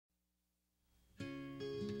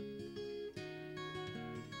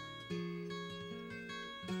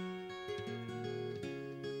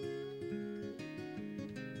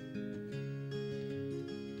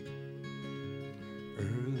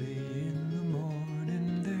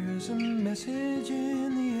There's a message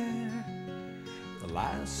in the air. The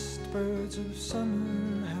last birds of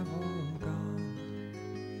summer have all gone.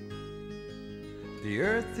 The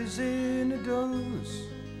earth is in a doze.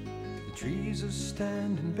 The trees are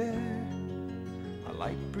standing bare. A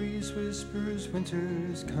light breeze whispers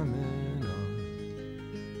winter's coming on.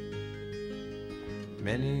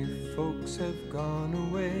 Many folks have gone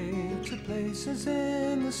away to places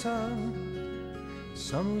in the sun.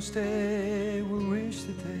 Some who stay will wish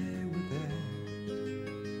that they were there.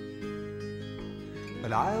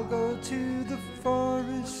 But I'll go to the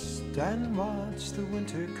forest and watch the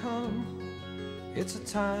winter come. It's a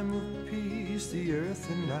time of peace the earth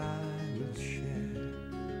and I will share.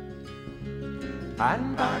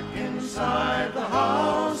 And back inside the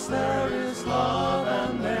house there is love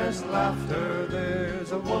and there's laughter.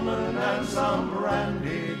 There's a woman and some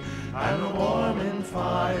brandy and a warming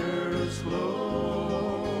fire's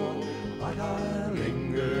glow. But I'll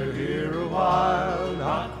linger here a while,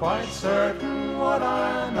 not quite certain what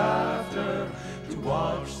I'm after, to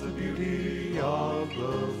watch the beauty of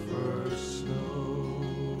the first snow.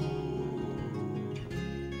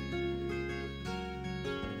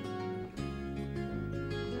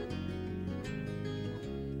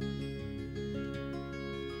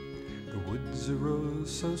 The woods arose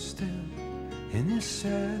so still in this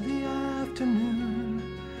early afternoon,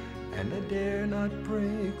 and I dare not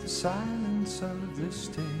break the silence of this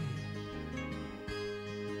day.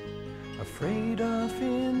 Afraid off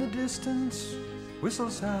in the distance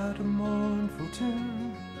whistles out a mournful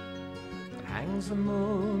tune that hangs a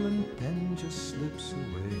moment then just slips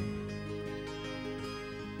away.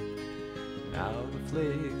 Now the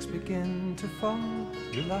flakes begin to fall,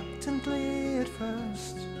 reluctantly at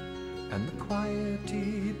first, and the quiet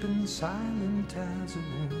deepens silent as a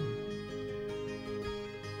wound.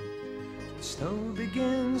 The snow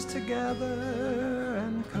begins to gather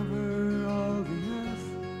and cover all the earth.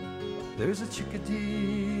 There's a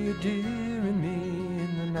chickadee, a deer in me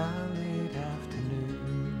in the now late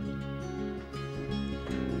afternoon.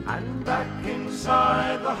 And back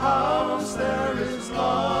inside the house there is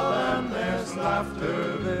love and there's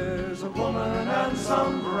laughter. There's a woman and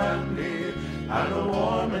some brandy and a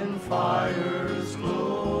warming fire's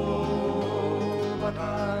glow. But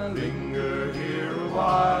I linger here a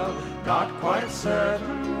while, not quite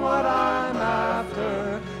certain what I'm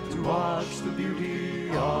after, to watch the beauty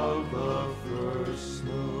of the first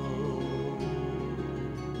snow.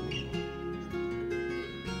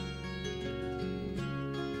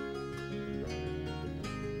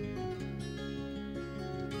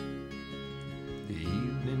 The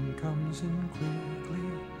evening comes in quickly,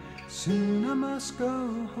 soon I must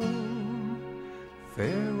go home.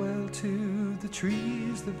 Farewell to the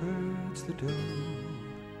trees, the birds, the doe.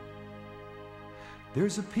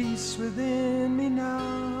 There's a peace within me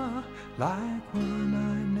now, like one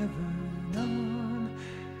I never known,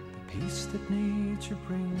 the peace that nature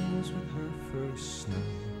brings with her first snow.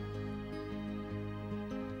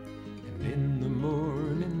 And in the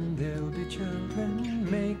morning there'll be children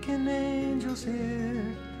making angels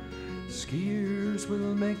here. Skiers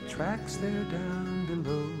will make tracks there down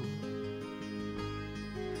below.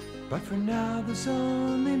 But for now there's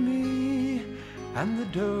only me and the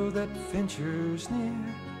doe that ventures near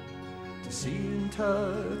to see and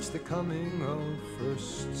touch the coming of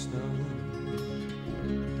first snow.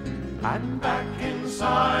 And back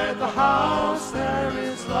inside the house there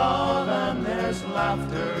is love and there's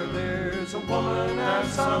laughter. There's a woman and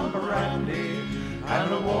some brandy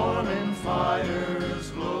and a warming fire's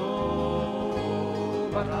glow.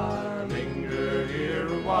 But I linger here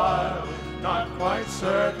a while, not quite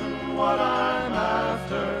certain what I'm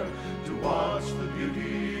after, to watch the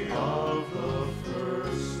beauty of the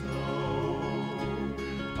first snow.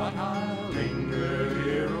 But I